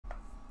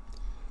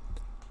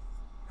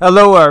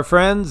Hello, our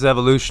friends,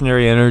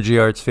 Evolutionary Energy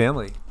Arts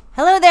family.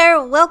 Hello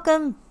there.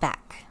 Welcome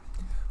back.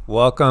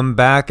 Welcome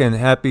back and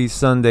happy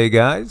Sunday,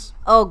 guys.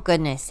 Oh,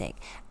 goodness sake.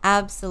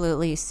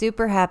 Absolutely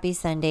super happy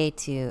Sunday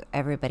to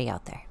everybody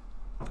out there.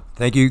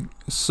 Thank you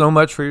so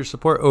much for your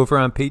support over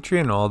on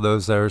Patreon. All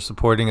those that are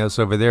supporting us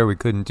over there, we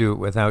couldn't do it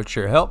without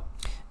your help.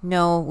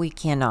 No, we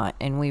cannot,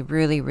 and we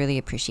really, really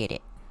appreciate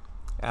it.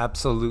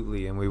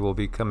 Absolutely, and we will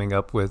be coming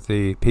up with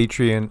the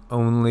Patreon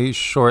only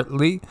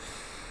shortly.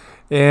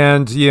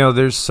 And, you know,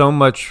 there's so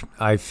much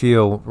I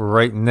feel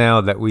right now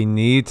that we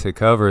need to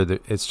cover.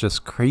 It's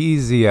just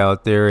crazy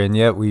out there, and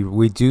yet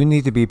we do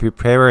need to be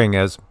preparing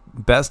as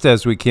best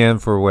as we can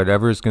for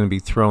whatever is going to be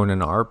thrown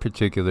in our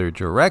particular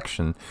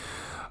direction.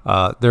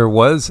 There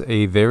was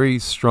a very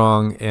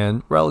strong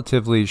and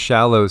relatively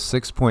shallow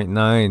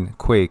 6.9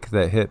 quake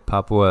that hit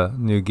Papua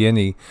New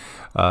Guinea.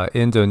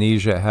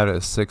 Indonesia had a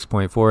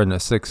 6.4 and a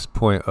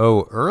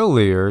 6.0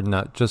 earlier,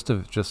 not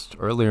just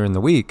earlier in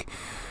the week.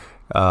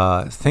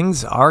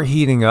 Things are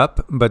heating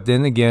up, but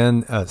then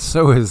again,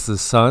 so is the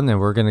sun, and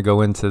we're going to go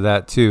into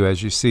that too.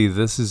 As you see,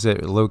 this is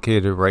it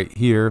located right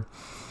here,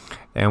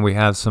 and we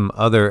have some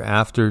other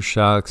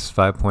aftershocks,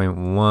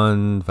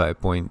 5.1,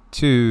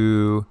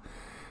 5.2,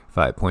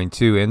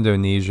 5.2.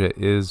 Indonesia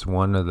is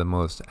one of the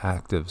most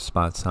active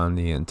spots on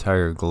the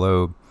entire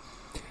globe.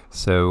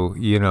 So,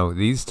 you know,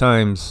 these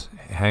times,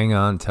 hang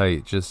on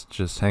tight,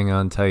 just hang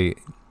on tight.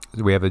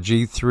 We have a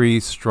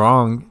G3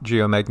 strong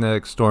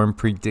geomagnetic storm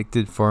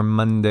predicted for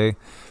Monday,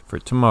 for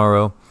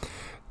tomorrow.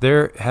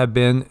 There have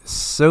been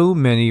so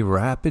many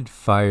rapid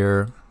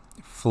fire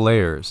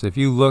flares. If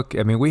you look,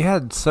 I mean, we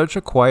had such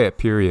a quiet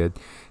period.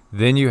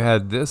 Then you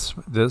had this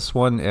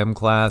one, M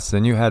class.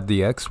 Then you had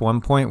the X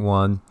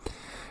 1.1.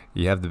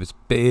 You have this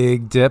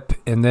big dip,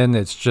 and then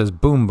it's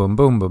just boom, boom,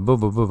 boom, boom, boom,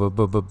 boom, boom, boom,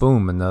 boom, boom,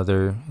 boom,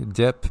 another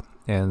dip,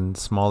 and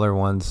smaller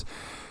ones.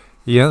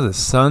 Yeah, the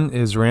sun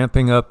is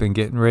ramping up and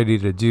getting ready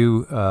to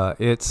do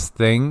its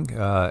thing.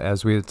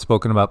 As we had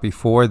spoken about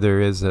before, there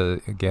is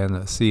again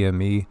a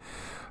CME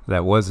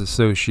that was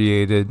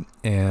associated,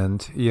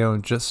 and you know,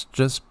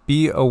 just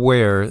be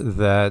aware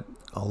that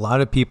a lot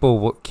of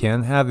people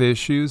can have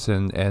issues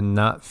and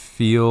not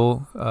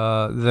feel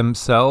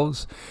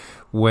themselves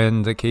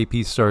when the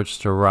KP starts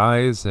to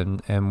rise,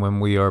 and when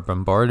we are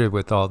bombarded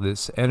with all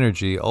this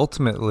energy.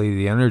 Ultimately,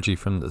 the energy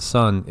from the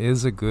sun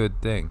is a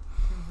good thing.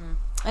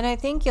 And I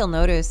think you'll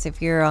notice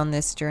if you're on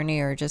this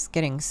journey or just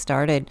getting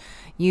started,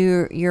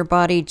 your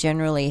body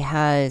generally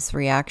has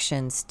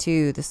reactions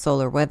to the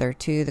solar weather,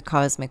 to the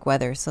cosmic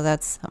weather. So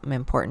that's something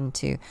important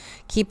to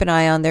keep an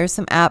eye on. There's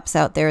some apps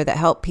out there that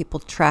help people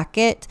track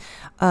it.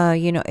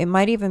 You know, it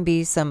might even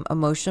be some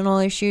emotional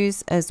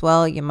issues as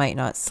well. You might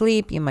not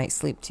sleep. You might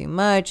sleep too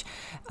much.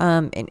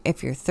 And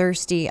if you're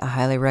thirsty, I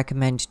highly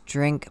recommend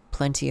drink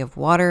plenty of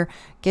water.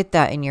 Get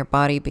that in your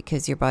body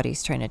because your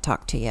body's trying to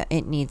talk to you.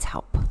 It needs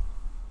help.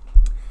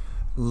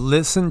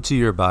 Listen to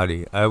your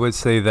body. I would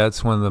say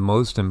that's one of the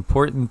most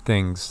important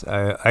things.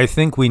 I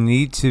think we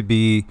need to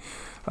be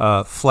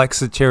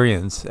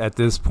flexitarians at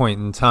this point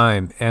in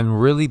time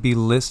and really be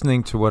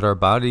listening to what our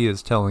body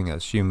is telling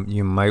us. You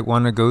might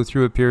want to go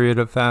through a period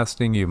of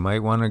fasting. You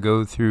might want to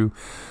go through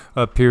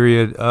a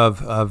period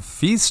of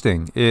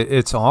feasting.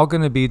 It's all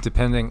going to be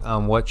depending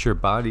on what your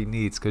body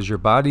needs, because your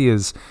body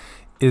is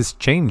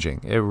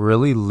changing. It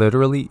really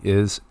literally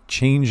is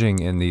changing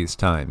in these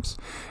times.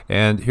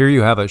 And here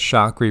you have a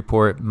shock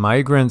report.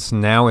 Migrants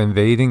now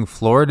invading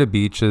Florida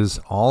beaches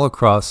all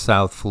across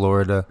South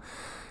Florida.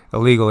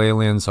 Illegal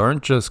aliens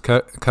aren't just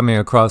coming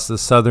across the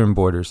southern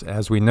borders.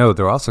 As we know,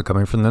 they're also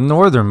coming from the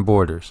northern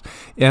borders.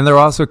 And they're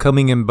also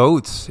coming in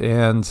boats.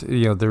 And,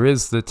 you know, there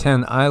is the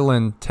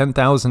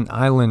 10,000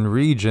 island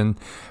region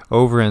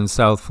over in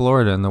South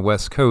Florida and the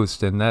West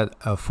Coast. And that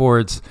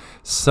affords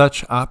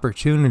such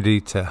opportunity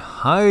to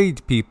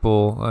hide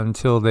people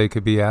until they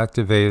could be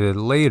activated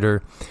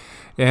later.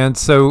 And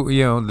so,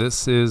 you know,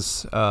 this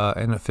is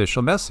an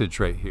official message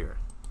right here.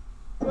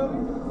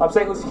 I'm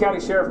St. Lucie County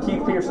Sheriff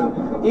Keith Pearson.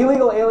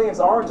 Illegal aliens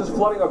aren't just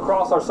flooding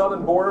across our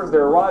southern borders,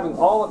 they're arriving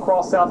all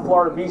across South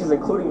Florida beaches,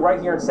 including right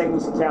here in St.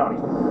 Lucie County.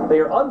 They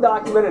are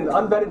undocumented and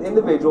unvetted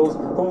individuals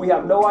whom we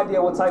have no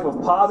idea what type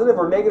of positive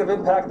or negative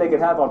impact they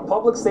could have on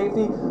public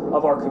safety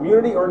of our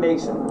community or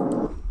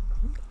nation.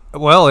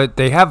 Well,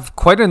 they have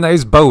quite a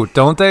nice boat,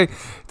 don't they?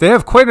 They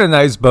have quite a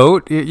nice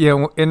boat, you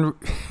know, in...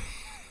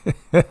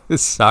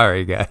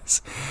 Sorry,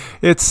 guys.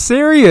 It's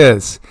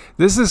serious.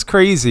 This is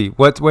crazy.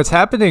 What's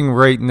happening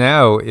right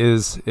now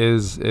is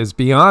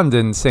beyond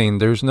insane.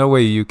 There's no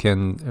way you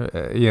can,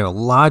 you know,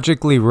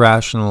 logically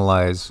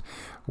rationalize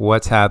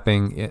what's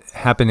happening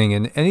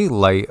in any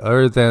light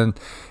other than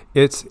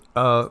it's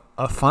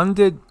a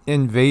funded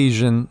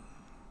invasion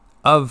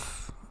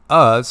of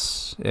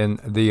us, and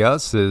the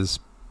us is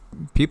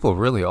people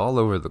really all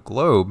over the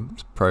globe,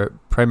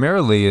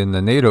 primarily in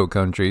the NATO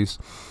countries.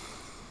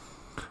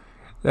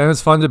 And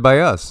it's funded by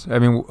us. I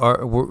mean,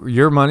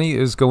 your money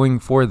is going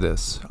for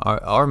this.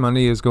 Our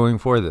money is going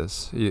for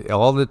this.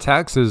 All the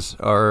taxes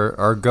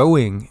are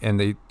going, and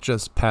they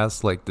just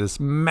passed like this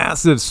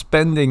massive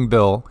spending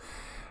bill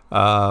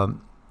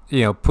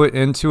put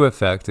into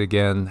effect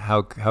again,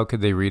 how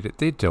could they read it?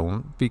 They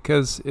don't,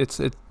 because it's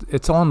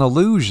all an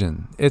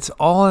illusion. It's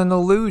all an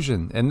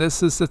illusion. And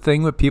this is the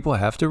thing that people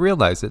have to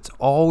realize. It's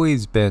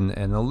always been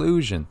an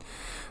illusion.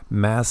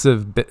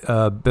 Massive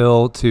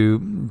bill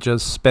to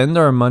just spend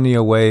our money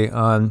away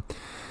on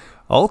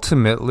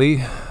ultimately,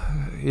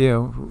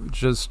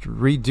 just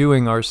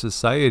redoing our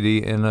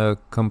society in a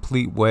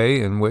complete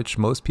way in which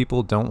most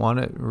people don't want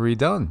it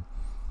redone.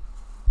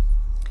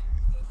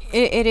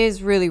 It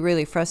is really,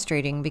 really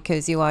frustrating,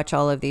 because you watch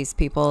all of these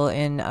people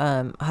in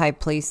high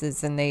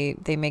places, and they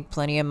make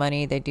plenty of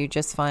money. They do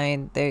just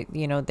fine. They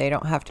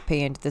don't have to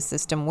pay into the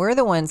system. We're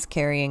the ones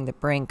carrying the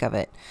brink of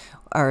it,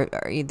 or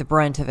the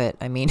brunt of it.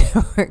 I mean,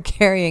 we're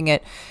carrying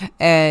it,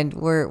 and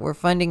we're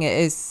funding it.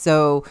 Is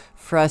so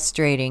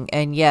frustrating.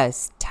 And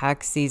yes,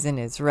 tax season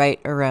is right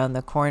around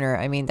the corner.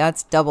 I mean,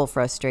 that's double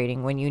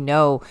frustrating when you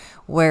know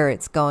where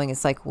it's going.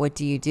 It's like, what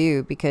do you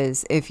do?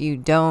 Because if you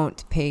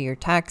don't pay your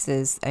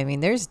taxes, I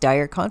mean, there's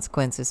dire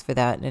consequences for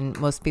that, and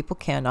most people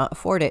cannot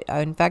afford it.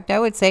 In fact, I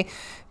would say,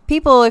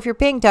 people, if you're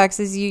paying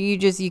taxes,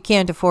 you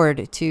can't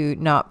afford to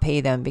not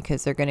pay them,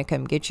 because they're going to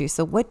come get you.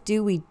 So what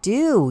do we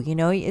do?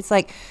 It's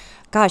like,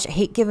 gosh, I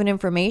hate giving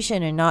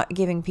information and not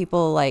giving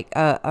people like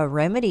a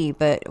remedy,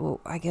 but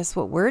I guess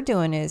what we're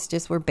doing is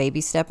we're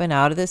baby stepping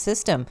out of the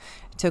system.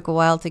 It took a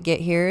while to get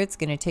here. It's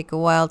going to take a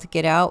while to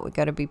get out. We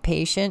got to be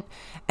patient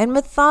and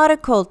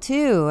methodical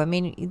too. I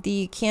mean,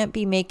 you can't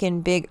be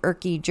making big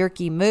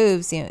jerky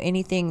moves.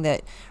 Anything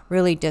that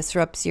really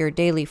disrupts your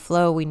daily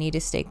flow, we need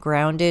to stay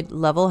grounded,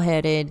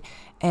 level-headed,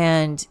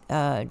 and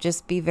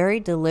just be very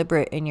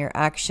deliberate in your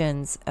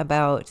actions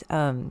about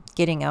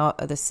getting out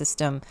of the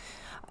system.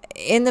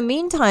 In the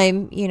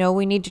meantime,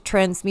 we need to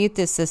transmute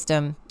this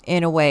system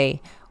in a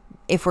way.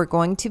 If we're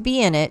going to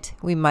be in it,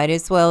 we might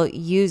as well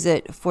use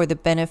it for the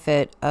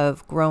benefit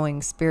of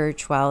growing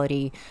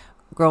spirituality,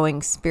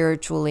 growing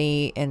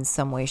spiritually in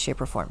some way,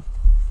 shape, or form.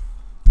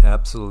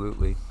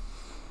 Absolutely.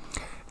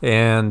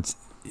 And,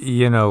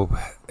 if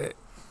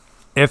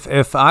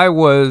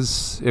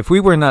we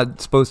were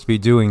not supposed to be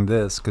doing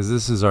this, because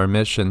this is our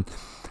mission,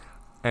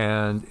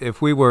 and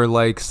if we were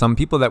like some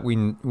people that we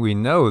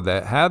know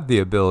that have the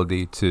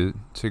ability to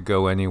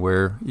go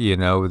anywhere,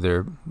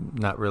 they're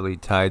not really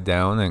tied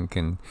down and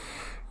can,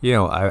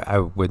 I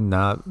would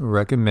not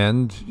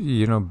recommend,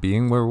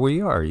 being where we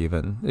are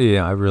even.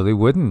 Yeah, I really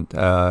wouldn't.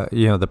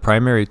 The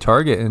primary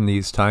target in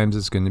these times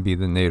is going to be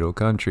the NATO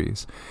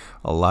countries.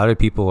 A lot of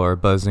people are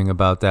buzzing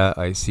about that.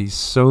 I see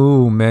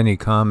so many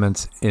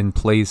comments in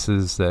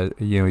places that,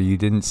 you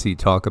didn't see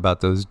talk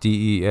about those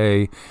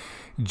DEA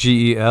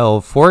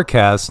GEL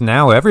forecasts.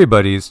 Now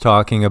everybody's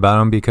talking about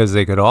them because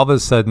they could all of a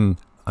sudden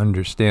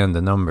understand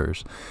the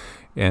numbers,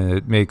 and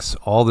it makes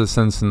all the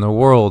sense in the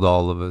world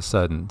all of a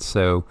sudden.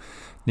 So,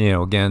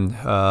 again,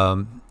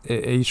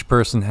 each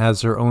person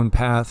has their own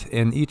path,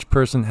 and each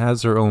person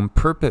has their own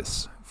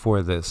purpose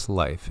for this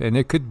life. And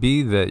it could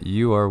be that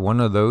you are one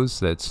of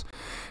those that's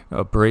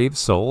a brave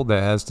soul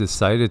that has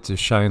decided to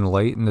shine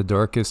light in the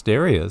darkest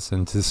areas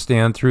and to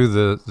stand through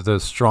the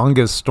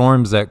strongest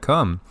storms that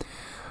come.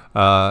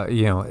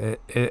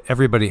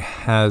 Everybody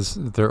has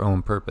their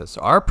own purpose.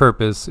 Our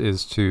purpose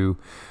is to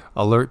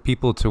alert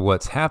people to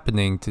what's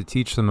happening, to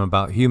teach them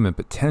about human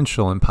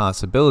potential and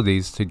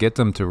possibilities, to get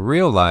them to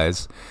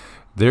realize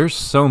there's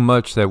so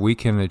much that we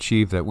can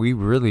achieve that we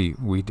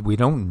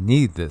don't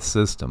need this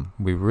system.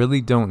 We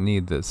really don't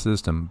need this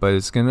system, but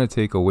it's going to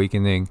take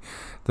awakening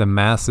the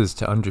masses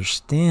to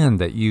understand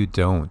that you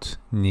don't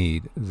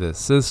need this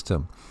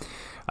system.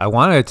 I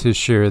wanted to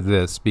share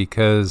this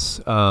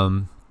because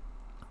I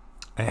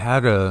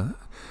had a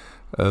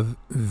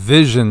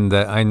vision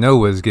that I know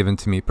was given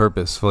to me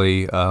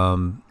purposefully,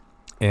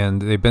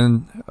 and they've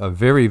been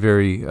very,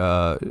 very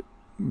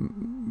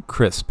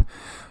crisp.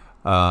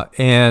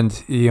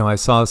 And, I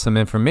saw some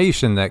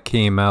information that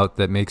came out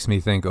that makes me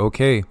think,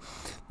 okay,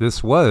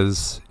 this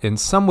was in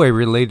some way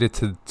related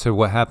to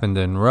what happened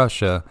in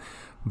Russia,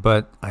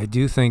 but I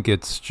do think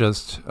it's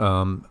just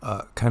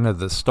kind of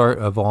the start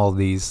of all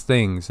these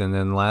things. And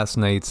then last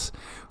night's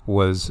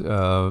was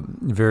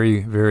very,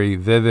 very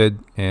vivid,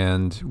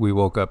 and we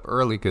woke up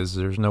early because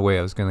there's no way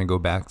I was going to go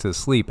back to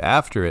sleep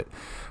after it.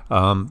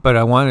 But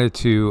I wanted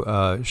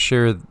to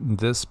share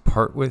this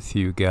part with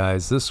you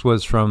guys. This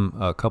was from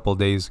a couple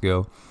days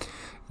ago.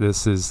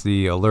 This is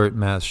the alert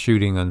mass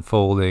shooting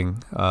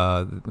unfolding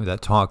that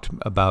talked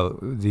about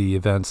the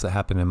events that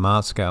happened in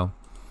Moscow.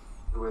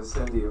 With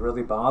Cindy, it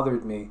really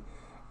bothered me.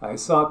 I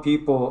saw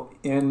people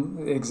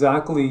in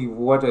exactly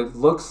what it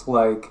looks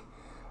like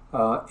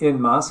in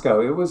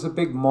Moscow. It was a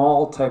big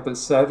mall type of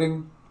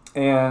setting,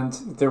 and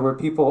there were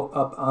people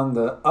up on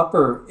the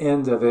upper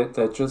end of it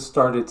that just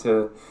started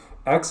to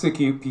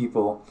execute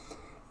people,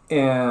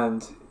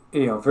 and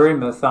very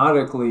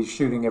methodically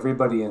shooting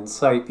everybody in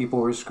sight. People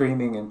were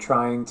screaming and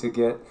trying to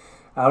get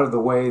out of the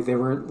way. They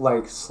were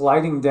like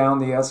sliding down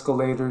the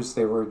escalators.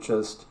 They were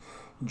just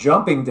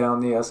jumping down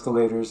the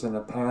escalators in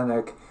a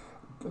panic,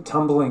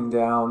 tumbling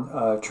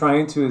down,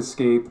 trying to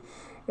escape,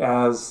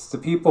 as the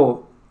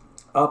people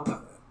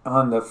up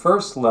on the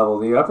first level,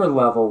 the upper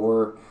level,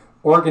 were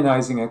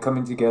organizing and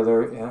coming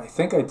together. And I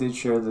think I did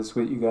share this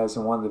with you guys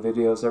in one of the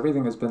videos.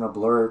 Everything has been a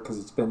blur because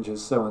it's been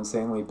just so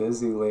insanely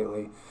busy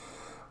lately,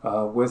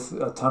 with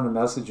a ton of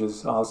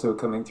messages also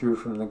coming through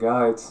from the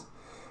guides.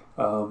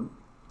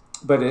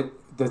 But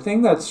the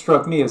thing that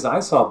struck me is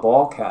I saw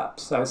ball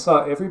caps. I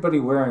saw everybody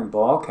wearing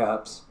ball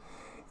caps.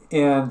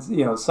 And,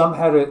 you know, some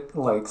had it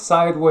like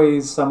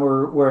sideways, some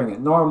were wearing it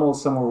normal,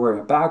 some were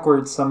wearing it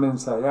backwards, some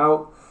inside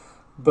out.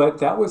 But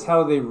that was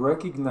how they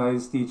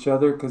recognized each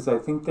other, because I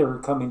think they were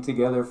coming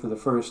together for the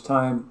first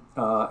time.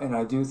 And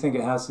I do think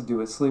it has to do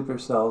with sleeper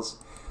cells.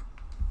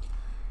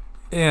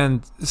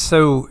 And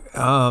so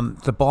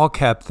the ball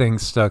cap thing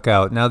stuck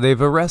out. Now,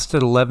 they've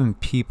arrested 11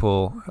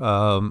 people,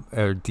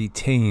 or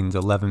detained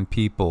 11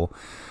 people.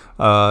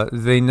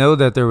 They know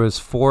that there was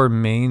 4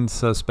 main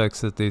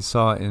suspects that they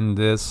saw in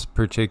this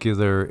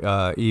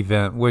particular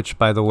event, which,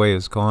 by the way,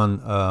 has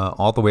gone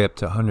all the way up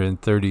to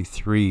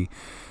 133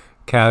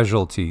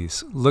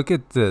 casualties. Look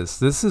at this.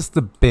 This is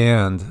the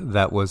band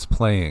that was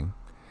playing.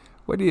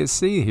 What do you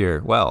see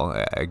here?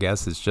 Well, I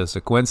guess it's just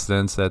a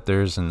coincidence that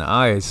there's an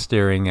eye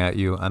staring at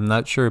you. I'm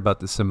not sure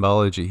about the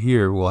symbology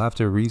here. We'll have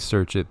to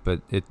research it,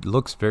 but it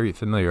looks very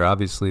familiar.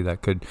 Obviously,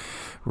 that could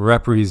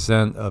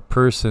represent a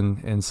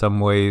person in some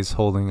ways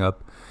holding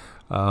up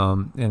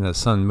in a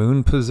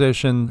sun-moon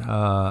position.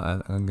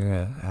 I'm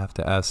gonna have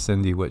to ask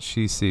Cindy what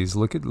she sees.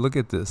 Look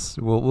at this.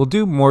 We'll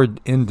do more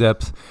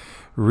in-depth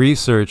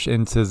research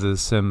into the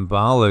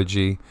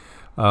symbology.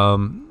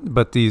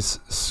 But these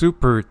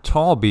super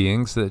tall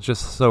beings that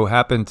just so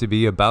happen to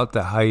be about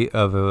the height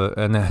of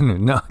an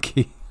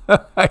Anunnaki,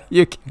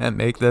 you can't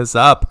make this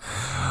up,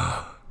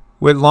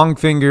 with long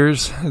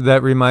fingers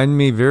that remind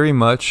me very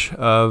much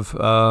of,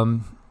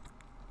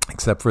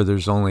 except for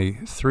there's only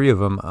 3 of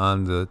them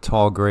on the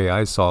tall gray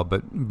I saw,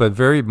 but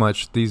very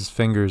much these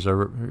fingers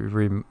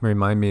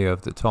remind me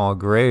of the tall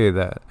gray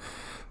that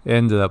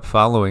ended up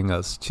following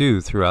us too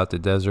throughout the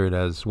desert,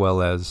 as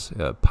well as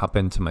pop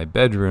into my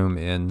bedroom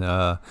in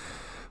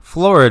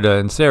Florida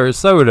and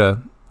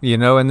Sarasota, you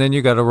know, and then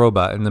you got a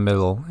robot in the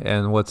middle,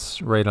 and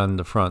what's right on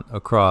the front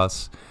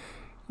across.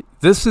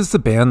 This is the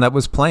band that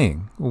was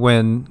playing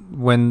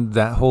when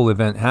that whole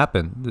event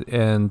happened,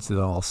 and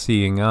the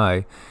all-seeing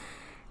eye.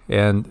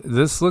 And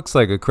this looks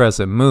like a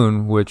crescent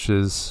moon, which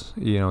is,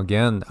 you know,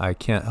 again, I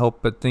can't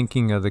help but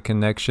thinking of the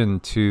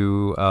connection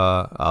to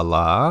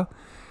Allah,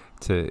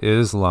 to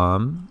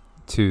Islam,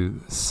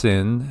 to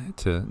Sin,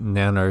 to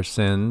Nanar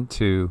Sin,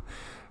 to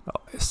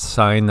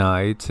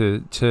Sinai,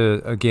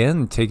 to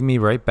again take me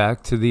right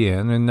back to the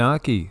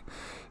Anunnaki.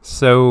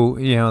 So,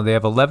 you know, they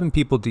have 11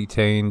 people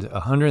detained,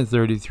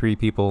 133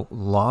 people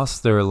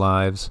lost their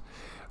lives,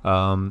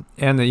 and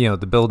you know,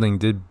 the building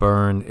did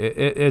burn.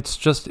 It's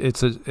just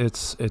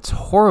it's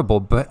horrible.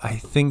 But I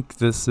think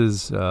this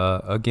is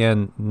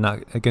again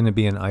not going to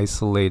be an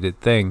isolated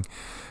thing.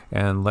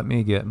 And let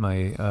me get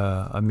my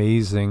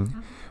amazing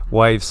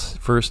wife's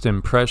first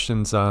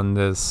impressions on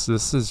this.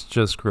 This is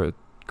just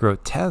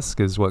grotesque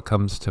is what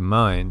comes to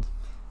mind.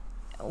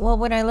 Well,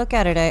 when I look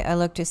at it, I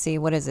look to see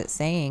what is it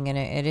saying. And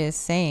it is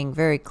saying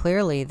very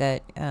clearly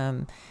that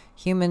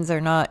humans are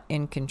not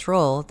in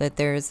control, that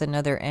there's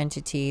another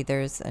entity,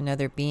 there's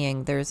another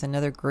being, there's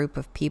another group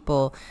of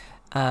people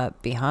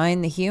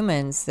behind the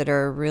humans that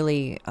are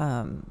really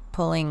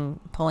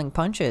pulling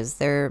punches.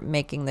 They're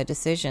making the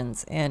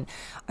decisions. And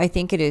I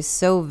think it is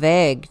so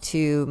vague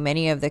to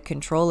many of the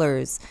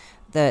controllers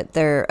that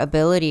their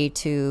ability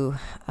to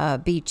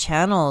be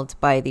channeled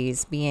by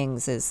these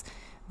beings is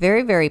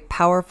very, very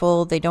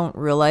powerful. They don't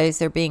realize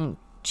they're being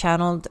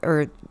channeled,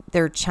 or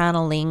they're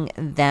channeling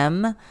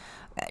them.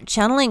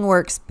 Channeling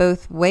works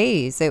both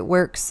ways. It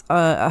works,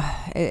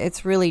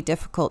 it's really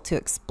difficult to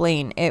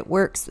explain. It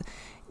works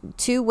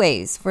 2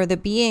 ways. For the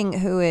being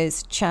who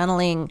is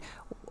channeling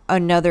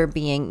another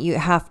being, you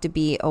have to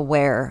be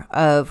aware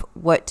of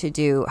what to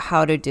do,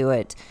 how to do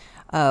it,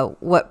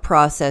 what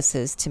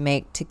processes to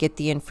make to get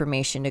the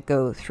information to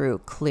go through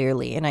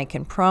clearly. And I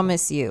can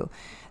promise you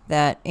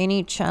that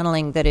any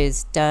channeling that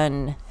is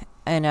done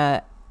in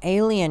a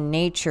alien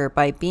nature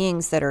by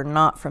beings that are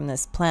not from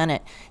this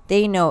planet,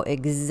 they know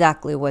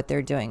exactly what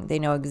they're doing. They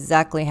know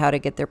exactly how to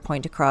get their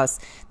point across.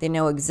 They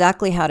know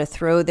exactly how to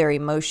throw their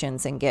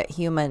emotions and get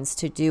humans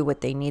to do what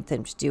they need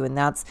them to do. And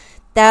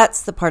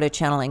that's the part of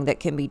channeling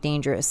that can be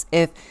dangerous.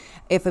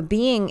 If a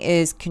being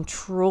is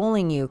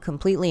controlling you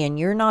completely and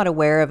you're not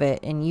aware of it,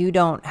 and you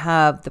don't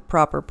have the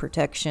proper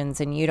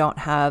protections, and you don't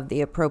have the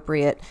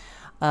appropriate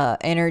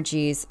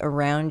energies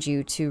around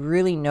you to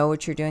really know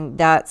what you're doing,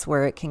 that's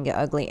where it can get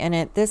ugly. And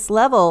at this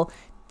level,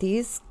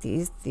 these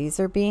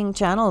are being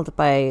channeled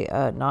by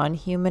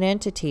non-human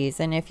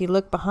entities. And if you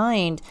look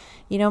behind,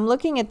 you know, I'm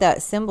looking at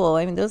that symbol.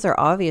 I mean, those are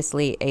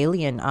obviously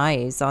alien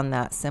eyes on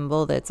that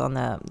symbol that's on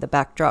the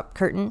backdrop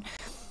curtain.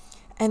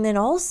 And then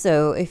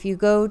also, if you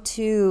go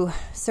to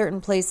certain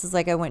places,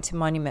 like I went to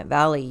Monument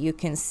Valley, you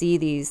can see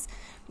these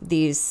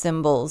these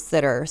symbols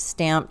that are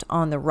stamped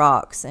on the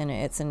rocks, and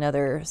it's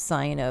another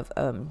sign of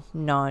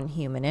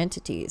non-human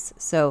entities.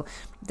 So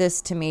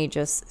this to me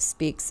just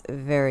speaks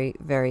very,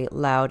 very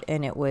loud,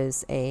 and it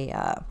was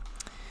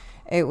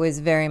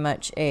very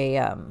much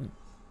a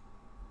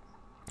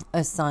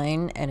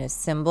sign and a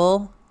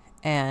symbol,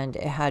 and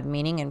it had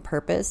meaning and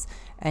purpose.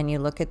 And you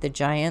look at the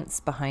giants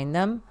behind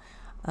them.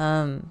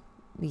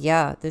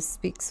 Yeah, this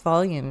speaks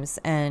volumes.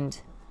 And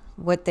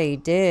what they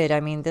did, I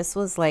mean, this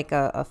was like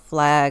a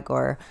flag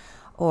or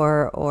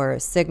a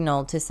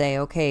signal to say,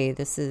 okay,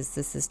 this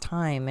is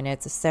time, and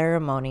it's a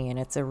ceremony, and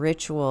it's a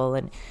ritual,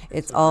 and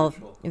it's all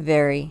ritual.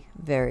 Very,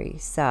 very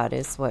sad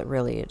is what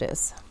really it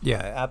is. Yeah,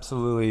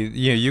 absolutely.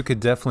 Yeah, you could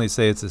definitely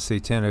say it's a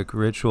satanic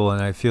ritual,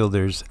 and I feel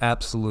there's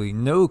absolutely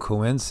no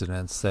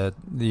coincidence that,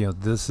 you know,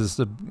 this is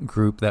the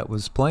group that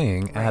was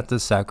playing at the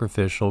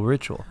sacrificial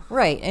ritual.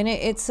 Right, and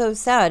it's so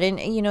sad. And,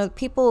 you know,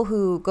 people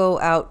who go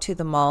out to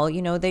the mall,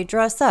 you know, they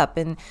dress up,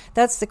 and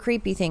that's the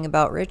creepy thing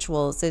about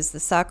rituals is the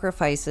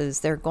sacrifices.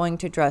 They're going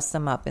to dress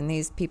them up, and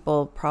these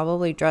people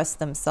probably dress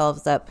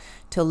themselves up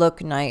to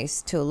look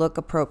nice, to look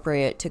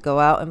appropriate, to go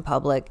out in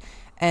public.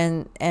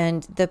 And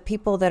the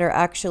people that are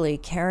actually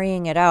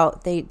carrying it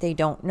out, they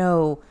don't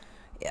know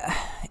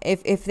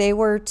if they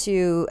were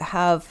to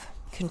have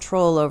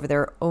control over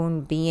their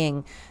own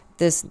being,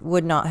 this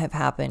would not have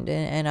happened.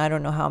 And I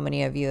don't know how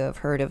many of you have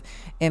heard of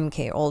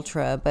MK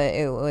Ultra, but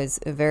it was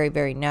a very,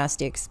 very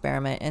nasty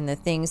experiment. And the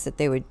things that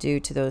they would do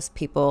to those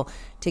people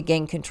to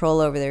gain control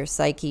over their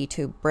psyche,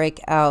 to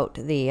break out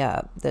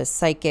the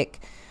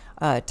psychic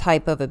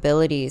type of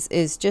abilities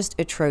is just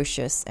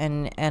atrocious.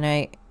 And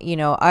I, you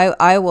know,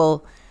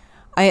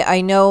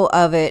 I know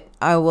of it.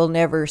 I will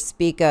never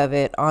speak of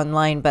it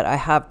online, but I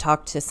have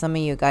talked to some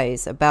of you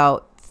guys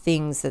about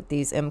things that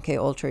these MK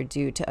Ultra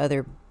do to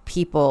other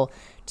people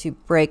to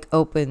break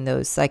open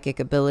those psychic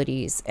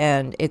abilities,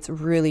 and it's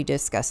really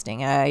disgusting.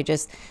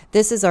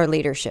 This is our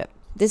leadership.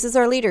 This is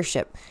our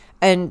leadership,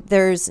 and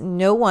there's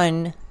no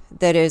one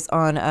that is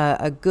on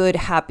a good,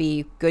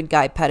 happy, good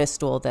guy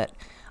pedestal that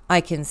I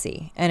can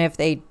see. And if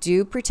they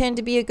do pretend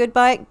to be a good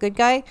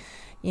guy,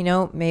 you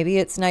know, maybe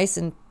it's nice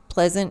and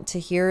pleasant to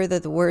hear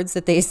that the words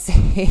that they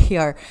say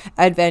are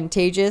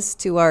advantageous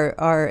to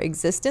our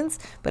existence,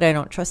 but I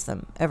don't trust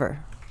them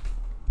ever.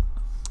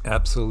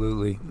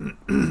 Absolutely.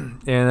 And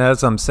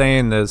as I'm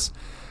saying this,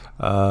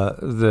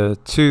 the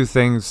two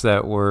things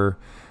that were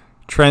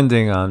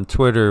trending on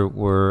Twitter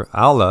were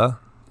Allah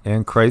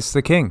and Christ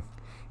the King.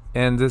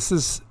 And this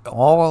is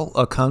all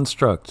a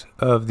construct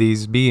of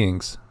these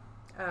beings.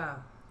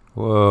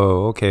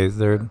 Whoa, okay.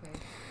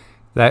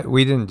 That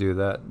we didn't do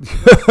that.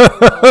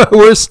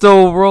 We're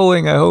still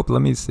rolling, I hope.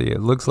 Let me see.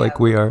 It looks like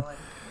we are.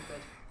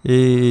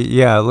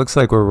 Yeah, it looks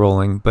like we're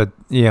rolling. But,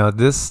 you know,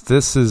 this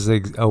is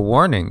a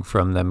warning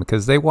from them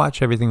because they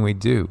watch everything we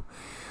do.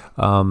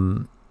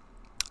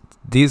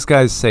 These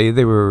guys say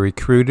they were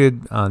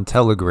recruited on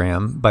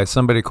Telegram by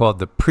somebody called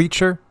the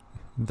Preacher.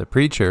 The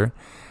Preacher.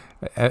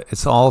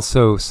 It's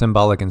also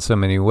symbolic in so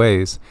many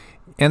ways.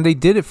 And they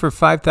did it for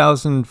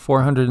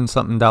 $5,400 and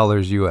something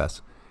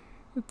US.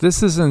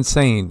 This is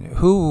insane.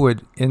 Who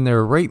would, in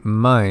their right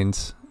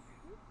minds,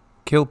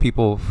 kill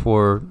people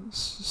for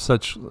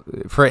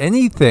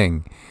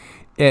anything?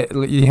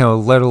 You know,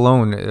 let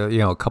alone you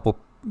know, a couple.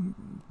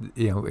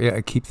 You know,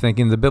 I keep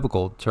thinking the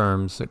biblical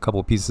terms, a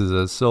couple pieces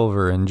of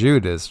silver and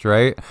Judas,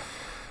 right?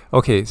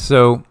 Okay,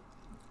 so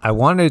I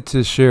wanted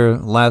to share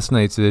last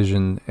night's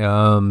vision,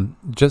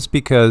 just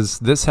because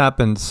this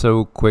happened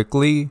so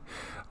quickly.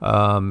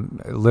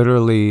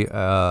 Literally,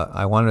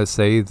 I want to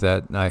say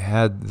that I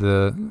had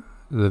the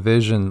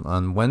vision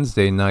on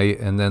Wednesday night,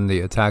 and then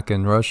the attack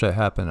in Russia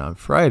happened on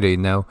Friday.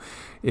 Now,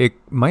 it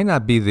might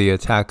not be the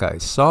attack I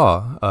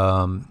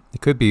saw.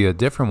 It could be a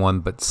different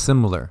one, but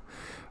similar,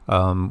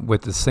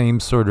 with the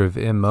same sort of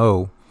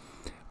MO.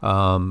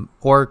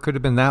 Or it could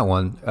have been that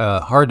one.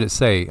 Hard to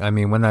say. I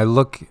mean, when I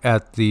look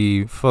at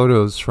the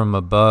photos from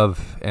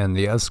above and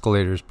the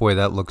escalators, boy,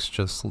 that looks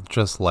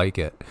just like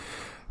it.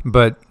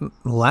 But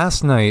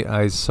last night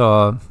I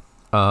saw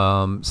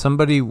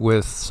somebody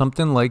with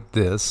something like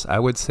this. I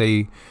would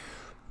say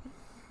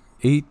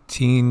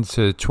 18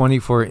 to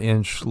 24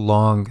 inch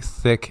long,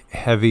 thick,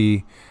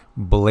 heavy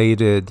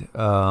bladed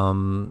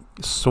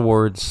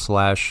sword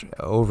 /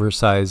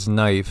 oversized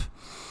knife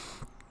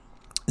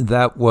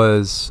that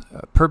was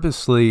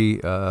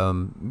purposely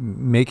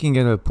making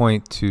it a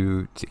point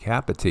to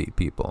decapitate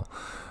people.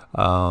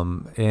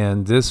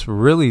 And this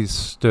really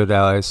stood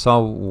out. I saw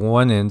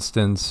one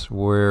instance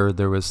where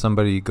there was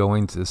somebody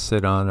going to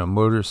sit on a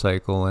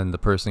motorcycle, and the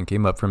person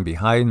came up from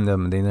behind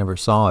them and they never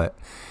saw it,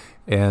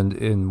 and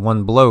in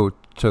one blow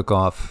took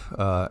off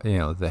you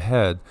know, the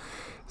head.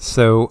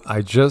 So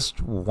I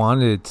just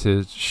wanted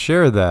to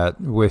share that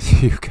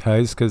with you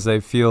guys, because I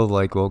feel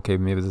like, well, okay,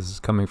 maybe this is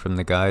coming from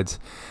the guides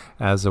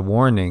as a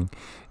warning.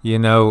 You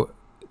know,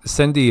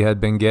 Cindy had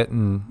been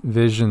getting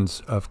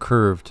visions of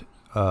curved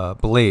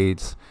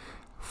blades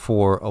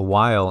for a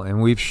while,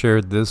 and we've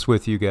shared this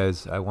with you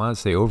guys, I want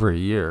to say over a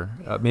year,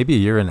 maybe a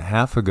year and a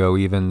half ago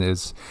even.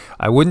 Is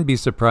I wouldn't be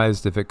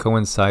surprised if it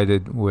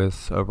coincided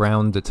with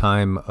around the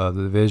time of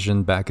the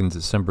vision back in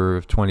December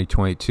of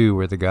 2022,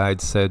 where the guide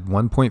said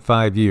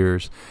 1.5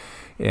 years,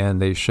 and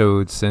they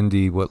showed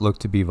Cindy what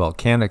looked to be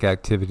volcanic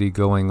activity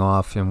going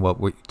off in what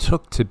we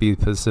took to be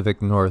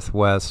Pacific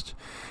Northwest.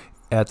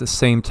 At the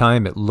same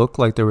time, it looked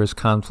like there was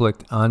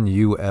conflict on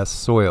U.S.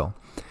 soil,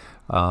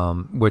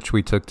 which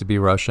we took to be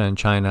Russia and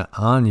China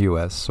on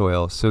U.S.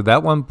 soil. So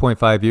that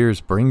 1.5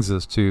 years brings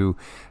us to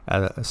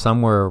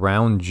somewhere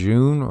around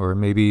June or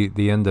maybe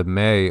the end of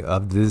May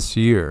of this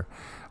year.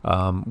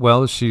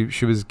 Well,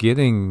 she was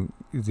getting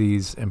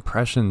these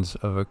impressions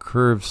of a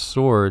curved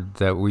sword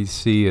that we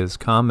see as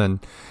common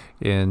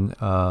in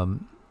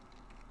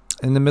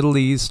the Middle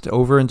East,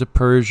 over into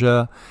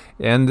Persia.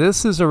 And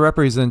this is a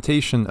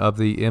representation of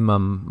the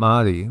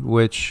Illuminati,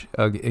 which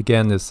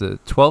again is the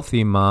 12th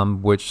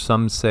Imam, which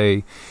some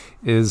say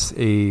is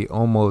a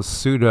almost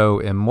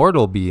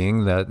pseudo-immortal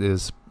being that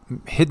is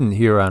hidden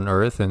here on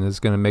earth and is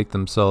going to make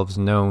themselves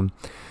known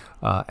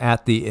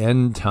at the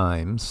end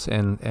times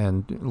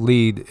and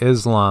lead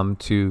Islam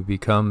to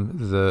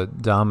become the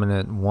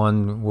dominant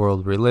one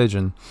world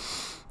religion.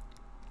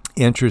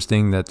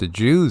 Interesting that the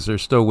Jews are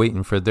still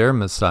waiting for their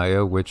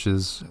Messiah, which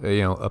is,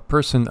 a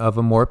person of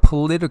a more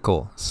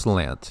political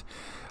slant.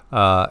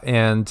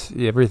 And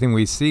everything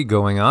we see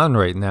going on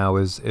right now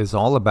is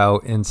all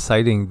about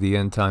inciting the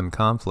end time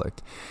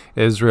conflict.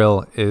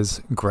 Israel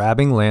is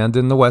grabbing land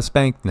in the West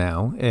Bank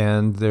now,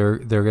 and they're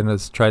going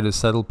to try to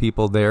settle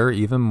people there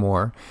even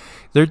more.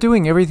 They're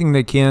doing everything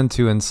they can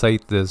to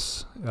incite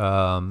this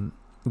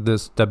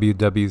this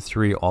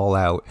WW3 all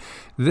out.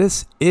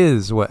 This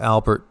is what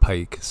Albert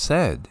Pike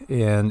said,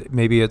 and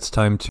maybe it's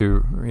time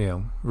to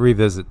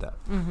revisit that.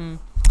 Mm-hmm.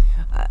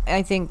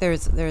 I think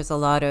there's a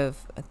lot of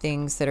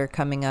things that are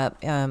coming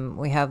up.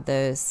 We have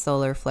the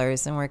solar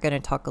flares, and we're going to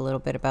talk a little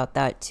bit about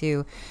that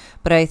too.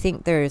 But I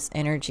think there's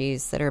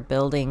energies that are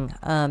building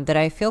that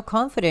I feel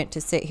confident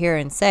to sit here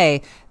and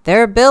say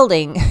they're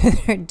building.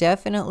 They're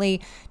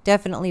definitely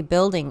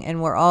building,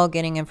 and we're all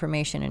getting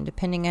information. And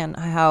depending on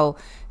how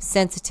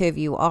sensitive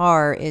you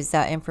are, is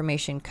that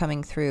information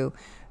coming through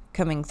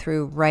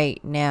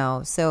right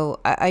now.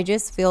 So I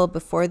just feel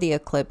before the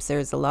eclipse,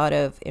 there's a lot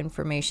of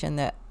information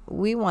that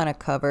we want to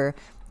cover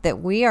that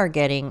we are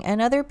getting and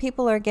other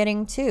people are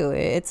getting too.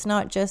 It's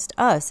not just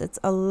us, it's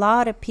a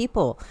lot of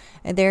people,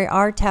 and they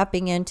are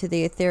tapping into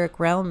the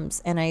etheric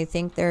realms, and I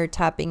think they're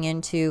tapping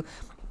into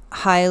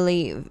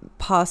highly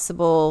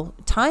possible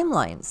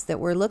timelines that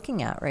we're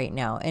looking at right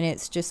now, and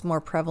it's just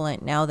more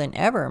prevalent now than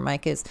ever.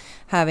 Mike is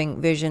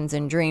having visions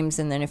and dreams,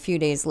 and then a few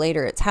days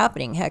later it's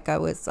happening. Heck,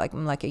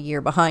 I'm like a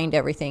year behind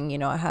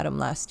everything. I had them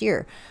last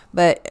year,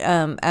 but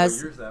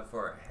as you're that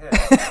far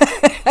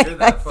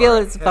ahead. I feel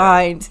it's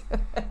behind.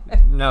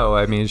 No,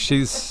 I mean,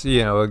 she's,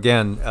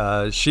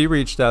 again, she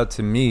reached out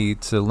to me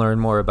to learn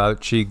more about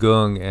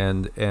Qigong,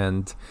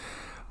 and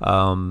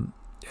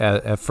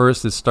at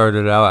first it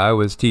started out, I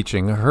was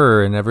teaching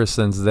her, and ever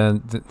since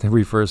then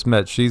we first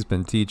met, she's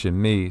been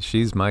teaching me.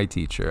 She's my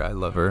teacher. I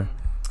love her.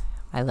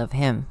 I love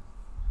him.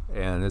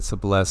 And it's a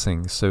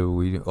blessing. So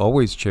we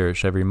always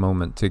cherish every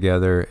moment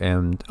together,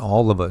 and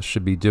all of us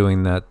should be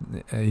doing that,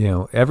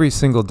 every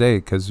single day,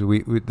 because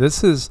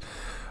this is,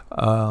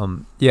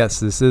 yes,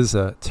 this is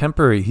a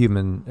temporary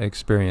human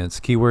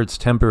experience. Keywords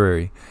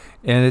temporary.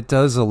 And it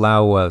does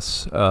allow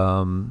us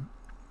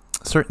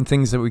certain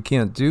things that we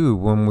can't do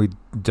when we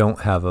don't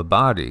have a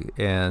body.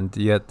 And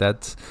yet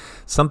that's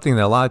something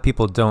that a lot of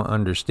people don't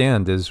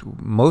understand, is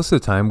most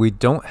of the time we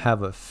don't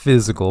have a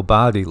physical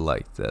body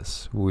like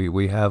this.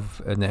 We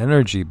have an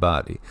energy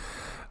body.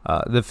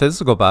 The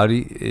physical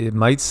body, it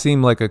might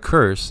seem like a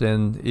curse,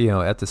 and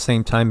at the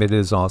same time it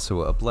is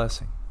also a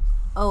blessing.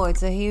 Oh,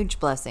 it's a huge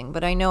blessing,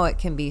 but I know it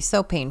can be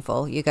so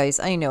painful. You guys,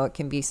 I know it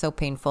can be so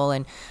painful,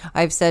 and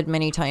I've said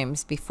many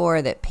times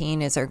before that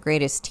pain is our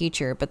greatest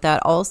teacher, but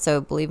that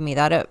also, believe me,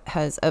 that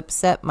has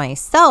upset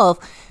myself,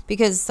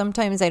 because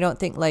sometimes I don't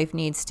think life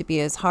needs to be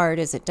as hard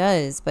as it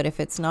does, but if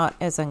it's not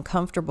as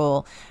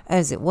uncomfortable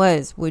as it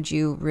was, would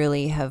you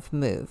really have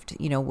moved?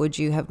 Would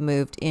you have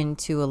moved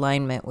into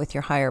alignment with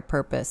your higher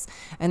purpose?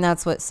 And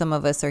that's what some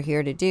of us are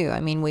here to do.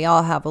 I mean, we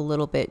all have a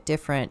little bit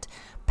different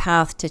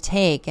path to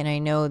take, and I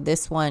know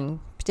this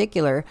one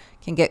particular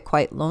can get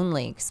quite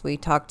lonely, because we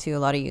talk to a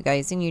lot of you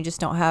guys and you just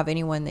don't have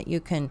anyone that you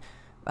can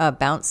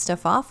bounce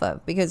stuff off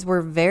of, because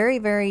we're very,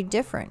 very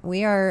different.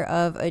 We are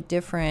of a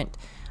different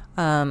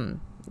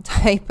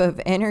type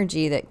of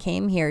energy that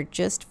came here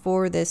just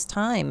for this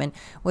time. And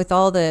with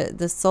all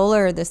the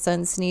solar, the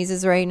sun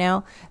sneezes right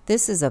now,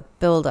 this is a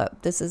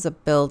buildup.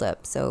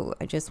 So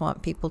I just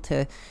want people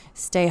to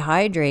stay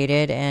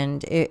hydrated.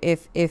 And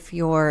if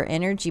your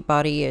energy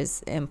body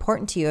is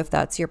important to you, if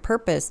that's your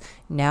purpose,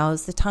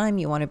 now's the time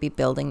you want to be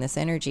building this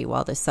energy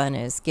while the sun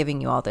is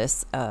giving you all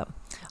this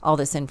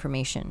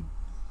information.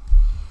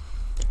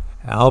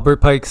 Albert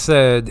Pike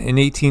said in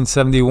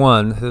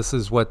 1871, this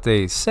is what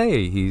they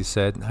say he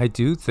said. I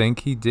do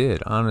think he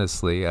did,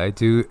 honestly. I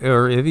do,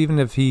 or even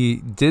if he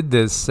did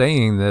this,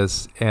 saying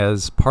this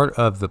as part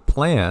of the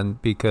plan,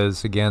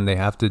 because again, they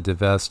have to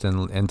divest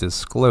and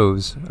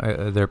disclose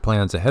their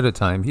plans ahead of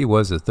time. He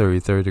was a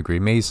 33rd degree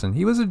Mason.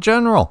 He was a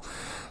general.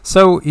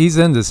 So he's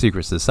in the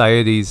secret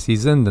societies.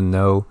 He's in the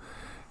know.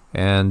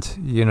 And,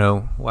 you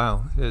know,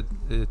 wow,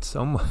 it's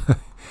almost...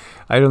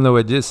 I don't know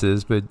what this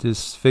is, but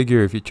just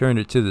figure if you turn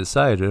it to the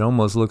side, it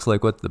almost looks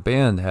like what the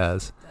band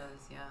has. It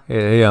does,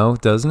 yeah. You know,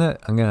 doesn't it?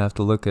 I'm going to have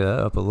to look it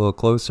up a little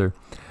closer.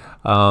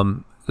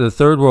 The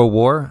Third World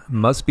War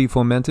must be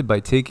fomented by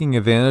taking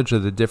advantage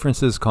of the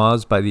differences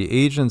caused by the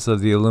agents of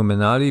the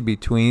Illuminati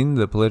between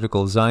the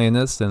political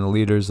Zionists and the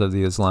leaders of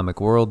the Islamic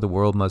world. The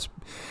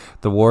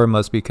war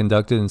must be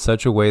conducted in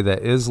such a way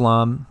that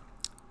Islam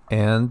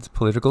and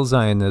political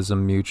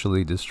Zionism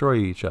mutually destroy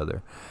each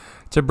other.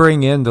 To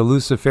bring in the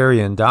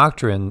Luciferian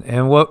doctrine,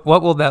 and what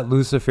will that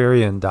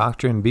Luciferian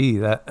doctrine be?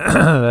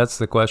 That's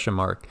the question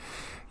mark.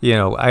 You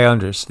know, I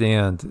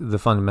understand the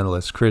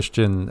fundamentalist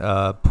Christian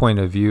point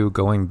of view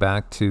going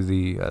back to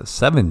the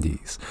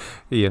 70s.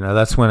 You know,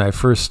 that's when I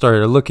first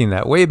started looking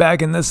at, way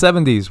back in the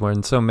 70s,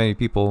 when so many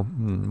people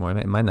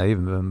might not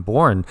even have been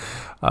born.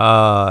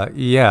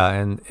 Yeah,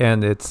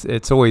 and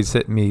it's always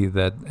hit me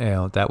that, you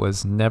know, that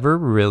was never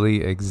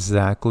really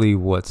exactly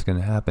what's going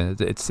to happen.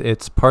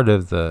 It's part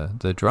of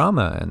the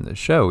drama and the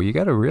show. You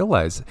got to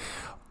realize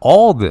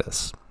all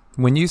this.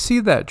 When you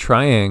see that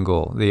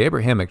triangle, the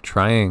Abrahamic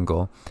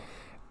triangle,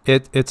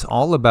 it's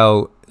all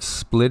about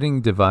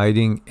splitting,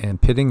 dividing,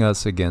 and pitting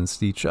us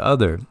against each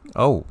other.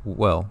 Oh,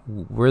 well,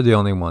 we're the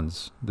only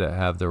ones that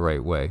have the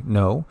right way.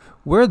 No,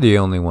 we're the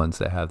only ones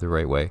that have the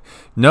right way.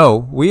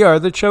 No, we are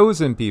the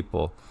chosen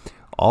people.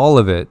 All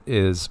of it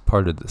is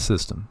part of the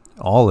system.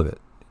 All of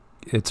it.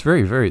 It's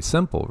very, very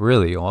simple,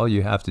 really. All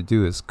you have to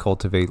do is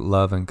cultivate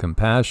love and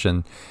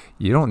compassion.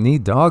 You don't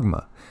need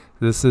dogma.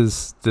 This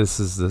is the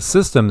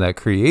system that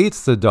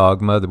creates the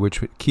dogma,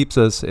 which keeps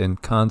us in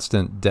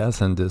constant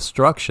death and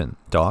destruction.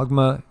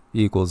 Dogma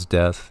equals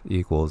death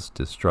equals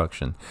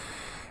destruction.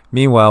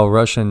 Meanwhile,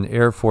 Russian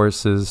air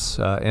forces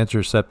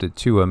intercepted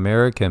 2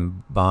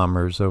 American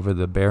bombers over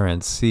the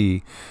Barents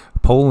Sea.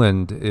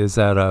 Poland is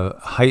at a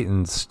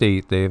heightened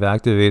state. They've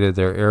activated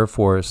their air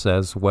force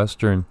as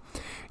western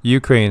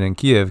Ukraine and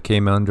Kiev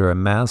came under a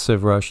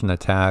massive Russian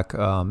attack.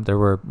 There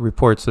were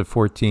reports of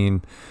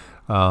 14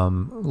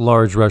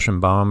 large Russian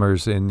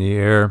bombers in the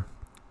air.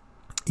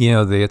 You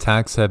know, the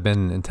attacks have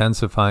been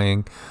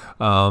intensifying,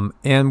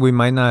 and we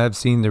might not have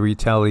seen the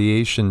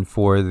retaliation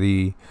for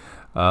the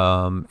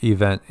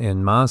event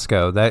in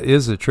Moscow. That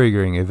is a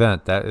triggering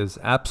event. That is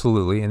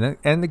absolutely,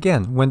 and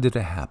again, when did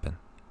it happen?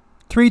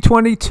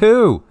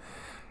 322.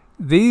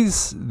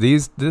 This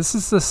is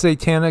the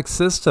satanic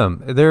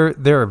system.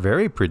 They're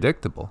very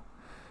predictable.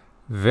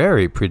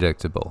 Very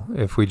predictable.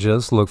 If we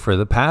just look for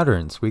the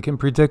patterns, we can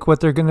predict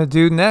what they're going to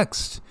do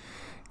next.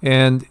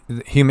 And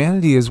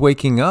humanity is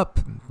waking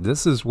up.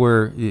 This is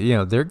where, you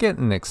know, they're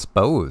getting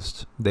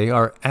exposed. They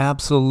are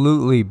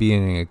absolutely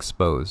being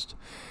exposed.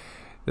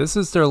 This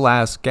is their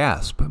last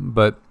gasp.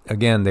 But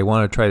again, they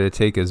want to try to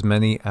take as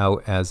many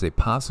out as they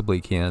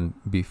possibly can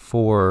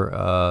before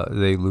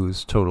they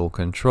lose total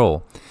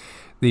control.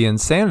 The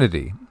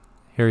insanity.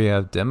 Here you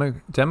have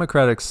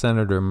Democratic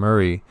Senator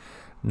Murray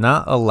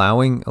not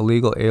allowing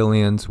illegal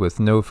aliens with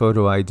no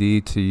photo ID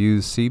to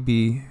use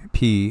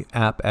CBP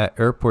app at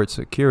airport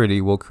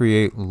security will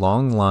create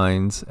long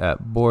lines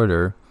at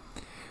border.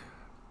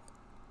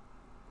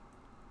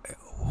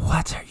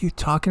 What are you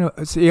talking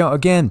about? So, you know,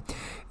 again,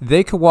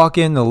 they could walk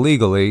in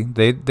illegally.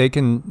 They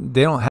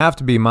don't have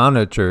to be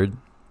monitored.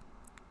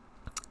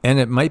 And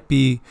it might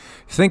be,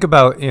 think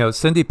about, you know,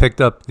 Cindy picked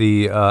up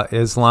the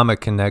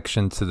Islamic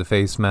connection to the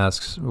face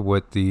masks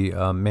with the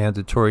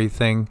mandatory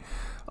thing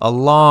a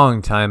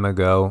long time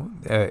ago.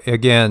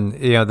 Again,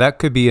 you know, that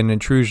could be an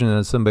intrusion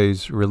on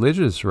somebody's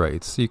religious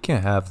rights. You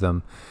can't have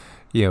them,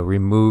 you know,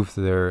 remove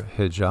their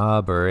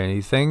hijab or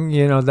anything.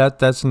 You know,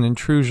 that's an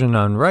intrusion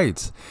on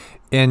rights.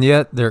 And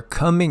yet they're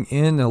coming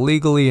in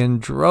illegally in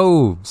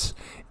droves.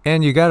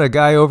 And you got a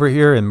guy over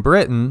here in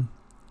Britain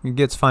who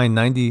gets fined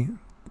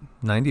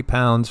 90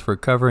 pounds for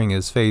covering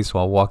his face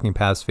while walking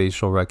past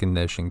facial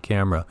recognition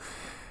camera.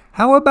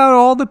 How about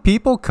all the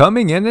people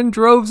coming in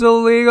droves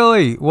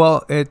illegally?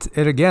 Well, it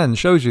again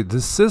shows you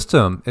the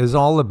system is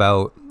all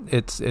about,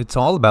 it's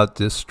all about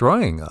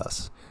destroying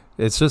us.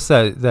 It's just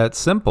that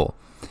simple.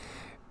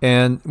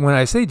 And when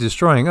I say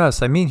destroying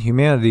us, I mean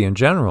humanity in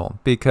general,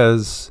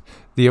 because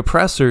the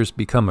oppressors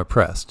become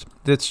oppressed.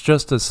 It's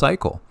just a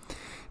cycle.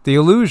 The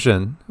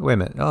illusion, wait a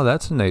minute, oh,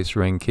 that's a nice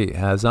ring Kate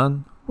has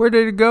on. Where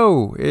did it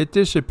go? It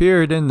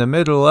disappeared in the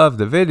middle of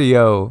the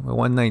video,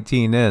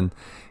 119 in.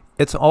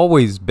 It's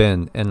always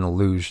been an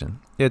illusion.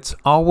 It's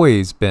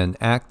always been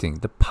acting.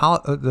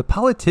 The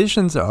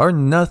politicians are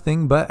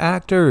nothing but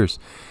actors.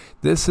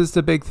 This is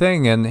the big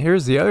thing. And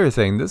here's the other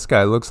thing. This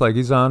guy looks like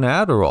he's on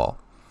Adderall.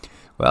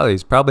 Well,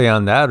 he's probably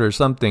on that or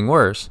something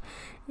worse.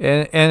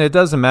 And it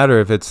doesn't matter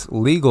if it's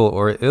legal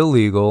or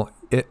illegal.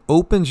 It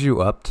opens you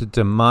up to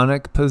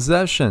demonic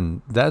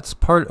possession. That's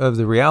part of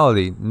the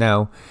reality.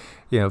 Now,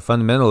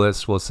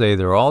 fundamentalists will say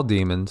they're all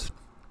demons.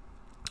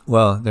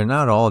 Well, they're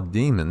not all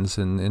demons.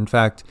 And in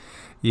fact,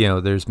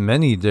 there's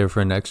many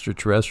different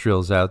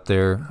extraterrestrials out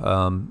there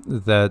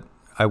that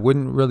I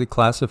wouldn't really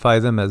classify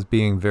them as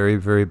being very,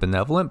 very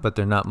benevolent, but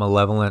they're not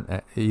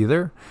malevolent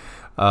either.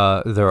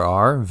 There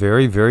are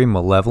very, very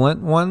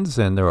malevolent ones,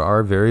 and there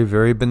are very,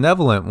 very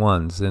benevolent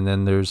ones. And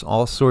then there's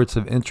all sorts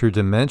of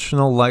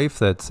interdimensional life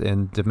that's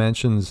in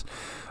dimensions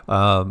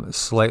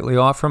slightly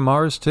off from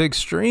Mars to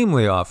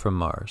extremely off from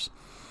Mars.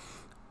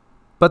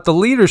 But the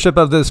leadership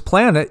of this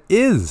planet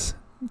is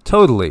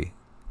totally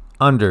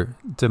under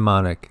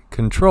demonic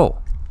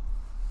control.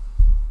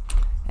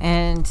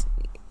 And,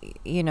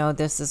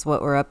 this is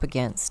what we're up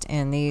against.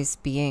 And these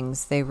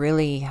beings, they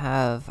really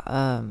have...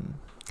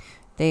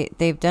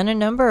 They've done a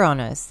number on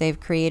us. They've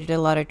created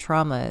a lot of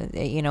trauma.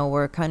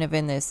 We're kind of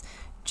in this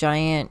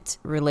giant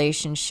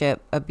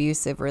relationship,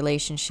 abusive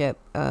relationship,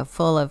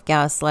 full of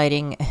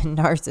gaslighting and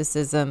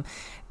narcissism,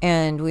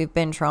 and we've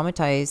been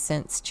traumatized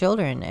since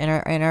children,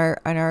 and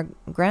our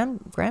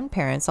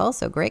grandparents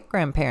also, great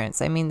grandparents.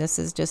 I mean, this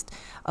is just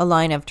a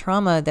line of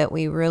trauma that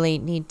we really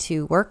need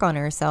to work on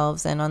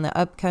ourselves. And on the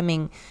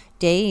upcoming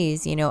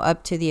days,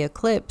 up to the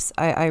eclipse,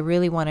 I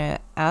really want to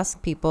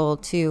ask people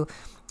to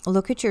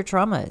look at your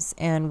traumas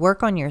and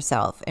work on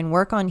yourself and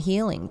work on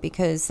healing,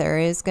 because there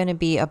is going to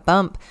be a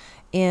bump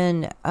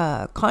in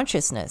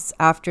consciousness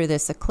after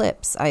this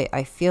eclipse.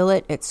 I feel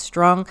it. It's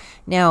strong.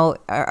 Now,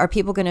 are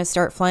people going to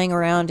start flying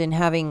around and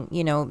having,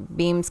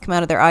 beams come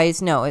out of their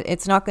eyes? No,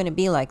 it's not going to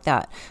be like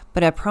that.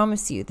 But I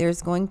promise you,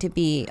 there's going to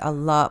be a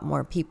lot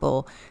more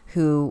people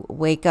who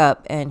wake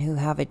up and who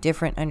have a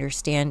different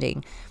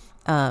understanding,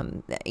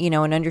 an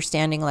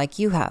understanding like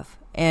you have.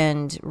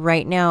 And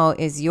right now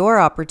is your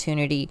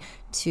opportunity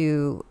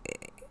to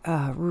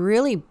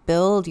really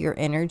build your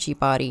energy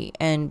body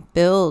and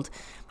build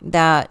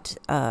that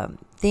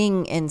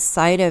thing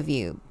inside of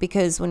you.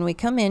 Because when we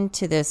come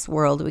into this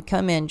world, we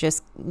come in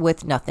just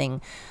with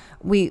nothing.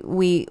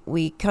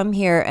 We come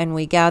here and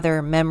we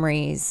gather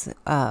memories,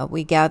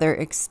 we gather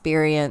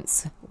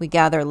experience, we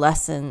gather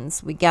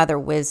lessons, we gather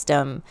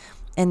wisdom.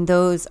 And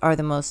those are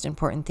the most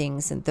important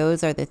things. And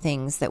those are the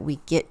things that we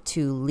get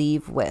to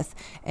leave with.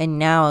 And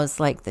now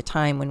is like the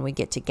time when we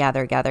get to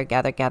gather.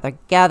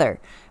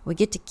 We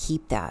get to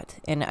keep that.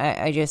 And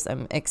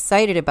I'm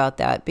excited about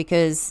that,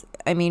 because,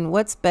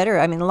 what's better?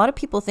 A lot of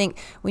people think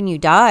when you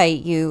die,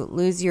 you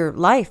lose your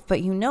life.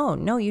 But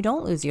no, you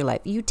don't lose your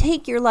life. You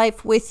take your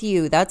life with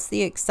you. That's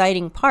the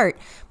exciting part.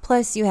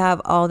 Plus, you have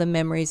all the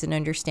memories and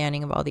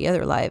understanding of all the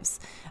other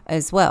lives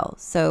as well.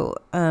 So,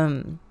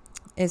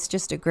 it's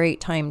just a great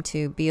time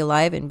to be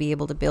alive and be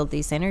able to build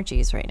these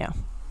energies right now.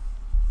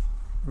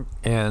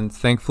 And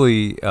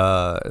thankfully,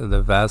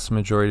 the vast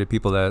majority of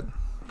people that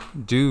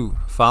do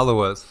follow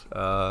us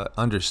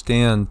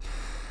understand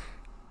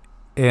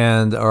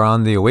and are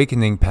on the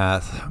awakening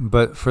path.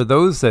 But for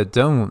those that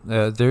don't,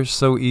 they're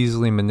so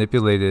easily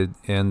manipulated.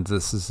 And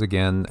this is,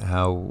 again,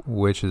 how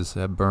witches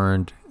have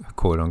burned,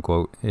 quote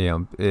unquote,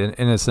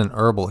 innocent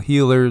herbal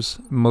healers.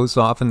 Most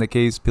often the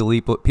case,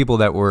 people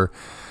that were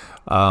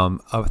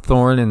a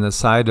thorn in the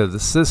side of the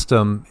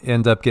system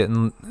end up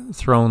getting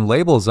thrown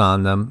labels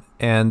on them,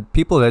 and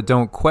people that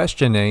don't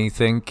question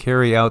anything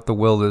carry out the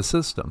will of the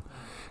system.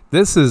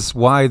 This is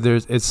why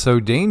it's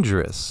so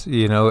dangerous.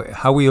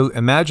 How we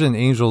imagine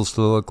angels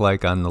to look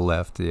like on the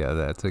left. Yeah,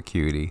 that's a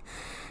cutie.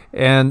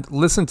 And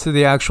listen to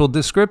the actual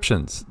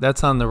descriptions.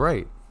 That's on the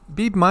right.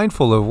 Be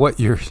mindful of what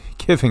you're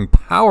giving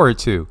power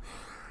to.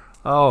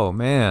 Oh,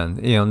 man,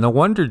 no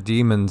wonder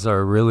demons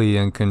are really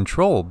in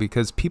control,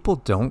 because people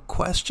don't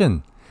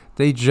question.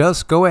 They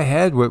just go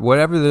ahead with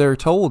whatever they're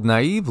told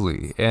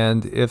naively.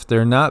 And if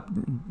they're not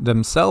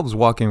themselves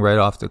walking right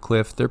off the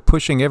cliff, they're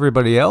pushing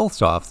everybody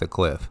else off the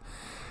cliff.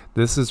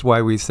 This is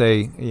why we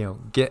say,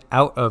 get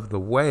out of the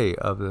way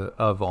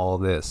of all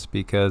this,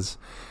 because,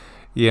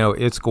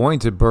 it's going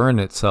to burn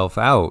itself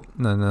out.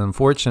 And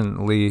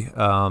unfortunately,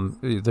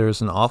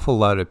 there's an awful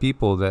lot of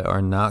people that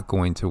are not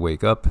going to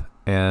wake up.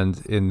 And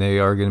they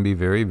are going to be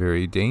very,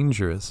 very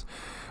dangerous.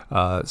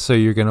 So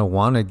you're going to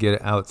want to get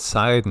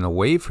outside and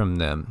away from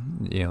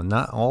them.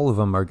 Not all of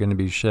them are going to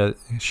be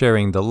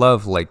sharing the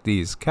love like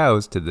these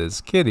cows to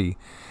this kitty,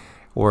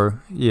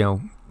 or,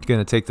 going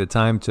to take the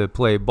time to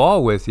play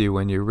ball with you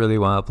when you really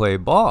want to play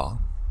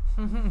ball.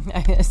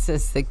 This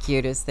is the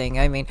cutest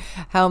thing.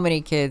 How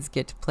many kids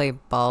get to play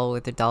ball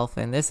with a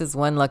dolphin? This is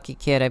one lucky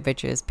kid. I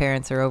bet you his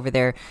parents are over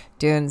there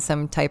doing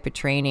some type of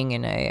training,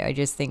 and I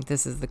just think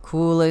this is the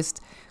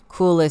coolest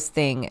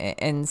thing.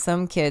 And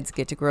some kids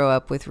get to grow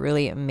up with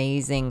really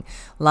amazing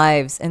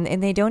lives, and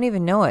they don't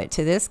even know it.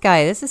 To this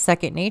guy, this is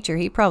second nature.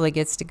 He probably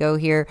gets to go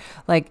here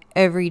like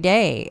every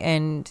day,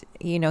 and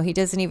he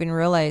doesn't even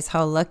realize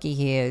how lucky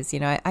he is.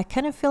 I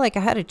kind of feel like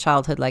I had a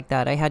childhood like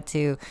that. I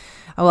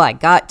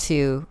got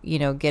to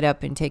get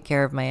up and take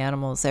care of my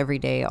animals every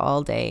day,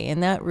 all day,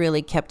 and that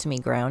really kept me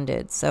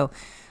grounded. So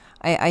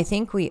I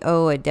think we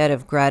owe a debt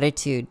of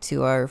gratitude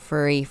to our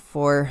furry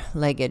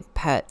four-legged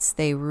pets.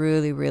 They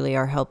really, really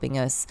are helping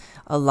us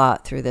a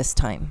lot through this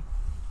time.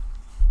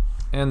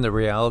 And the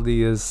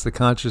reality is the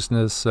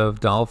consciousness of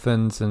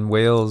dolphins and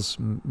whales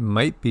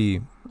might be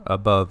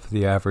above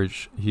the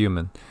average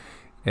human.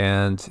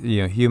 And,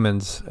 you know,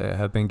 humans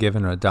have been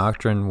given a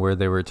doctrine where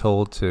they were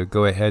told to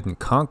go ahead and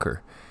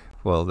conquer.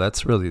 Well,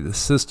 that's really the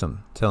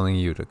system telling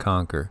you to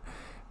conquer.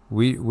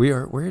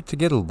 We're to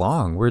get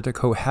along. We're to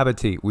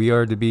cohabitate. We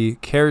are to be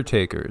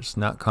caretakers,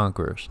 not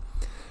conquerors.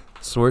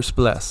 Source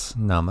bless.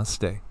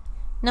 Namaste.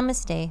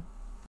 Namaste.